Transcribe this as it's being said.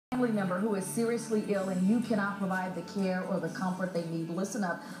family member who is seriously ill and you cannot provide the care or the comfort they need, listen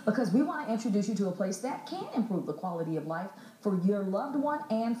up, because we want to introduce you to a place that can improve the quality of life for your loved one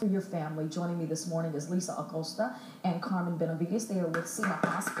and for your family. Joining me this morning is Lisa Acosta and Carmen Benavides. They are with SEMA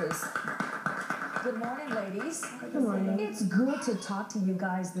Hospice. Good morning, ladies. Good morning. It's good to talk to you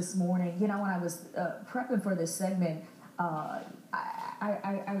guys this morning. You know, when I was prepping for this segment, I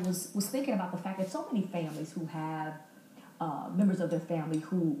was thinking about the fact that so many families who have members of their family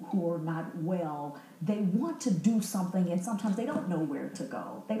who are not well, they want to do something and sometimes they don't know where to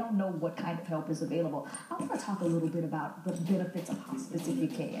go. They don't know what kind of help is available. I want to talk a little bit about the benefits of hospice if you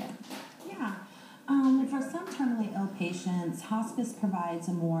can. Yeah. For some terminally ill patients, hospice provides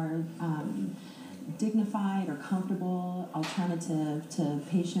a more dignified or comfortable alternative to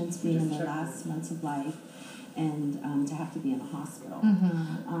patients being in their last months of life and to have to be in the hospital.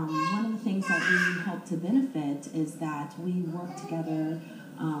 One of the things that we hope to benefit is that we work together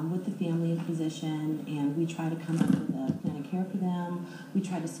with the family and physician, and we try to come up with a plan of care for them. We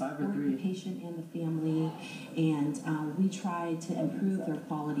try to support the patient and the family, and we try to improve their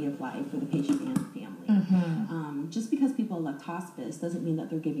quality of life for the patient and the family. Just because people elect hospice doesn't mean that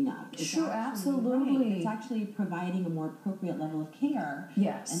they're giving up. It's Absolutely. Right. It's actually providing a more appropriate level of care in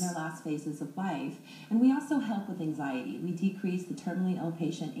their last phases of life. And we also help with anxiety. We decrease the terminally ill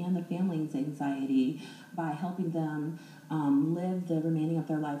patient and the family's anxiety by helping them live the remaining of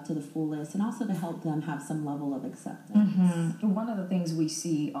their life to the fullest, and also to help them have some level of acceptance. One of the things we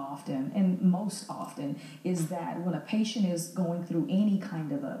see often, and most often, is that when a patient is going through any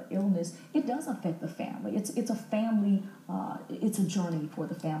kind of a illness, it does affect the family. It's a family, it's a journey for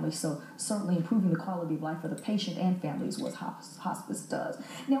the family. So certainly improving the quality of life for the patient and family is what hospice does.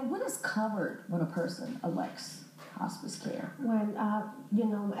 Now, what is covered when a person elects hospice care? When,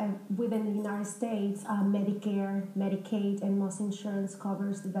 within the United States, Medicare, Medicaid, and most insurance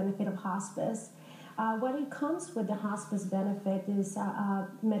covers the benefit of hospice. What it comes with the hospice benefit is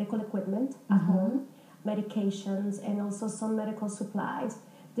medical equipment at home, medications, and also some medical supplies.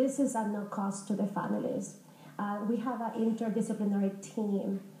 This is at no cost to the families. We have an interdisciplinary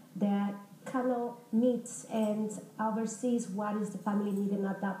team that kind of meets and oversees what is the family needing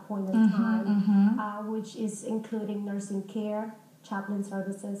at that point in time, which is including nursing care, chaplain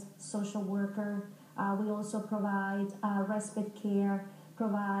services, social worker. We also provide respite care,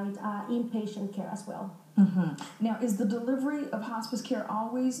 provide inpatient care as well. Now, is the delivery of hospice care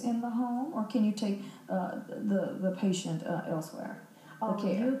always in the home, or can you take the patient elsewhere?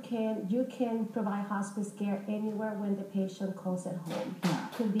 You can provide hospice care anywhere when the patient calls at home.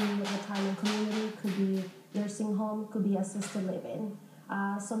 Could be a retirement community, could be nursing home, could be assisted living.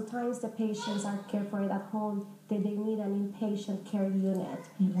 Sometimes the patients are cared for at home, that they need an inpatient care unit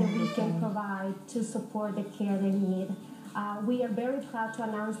that we can provide to support the care they need. We are very proud to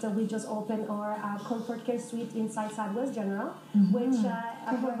announce that we just opened our Comfort Care Suite inside Southwest General, which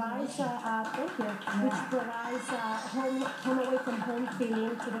provides home away from home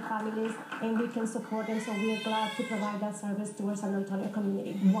feeling to the families, and we can support them. So we are glad to provide that service to our San Antonio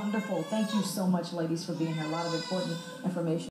community. Wonderful. Thank you so much, ladies, for being here. A lot of important information.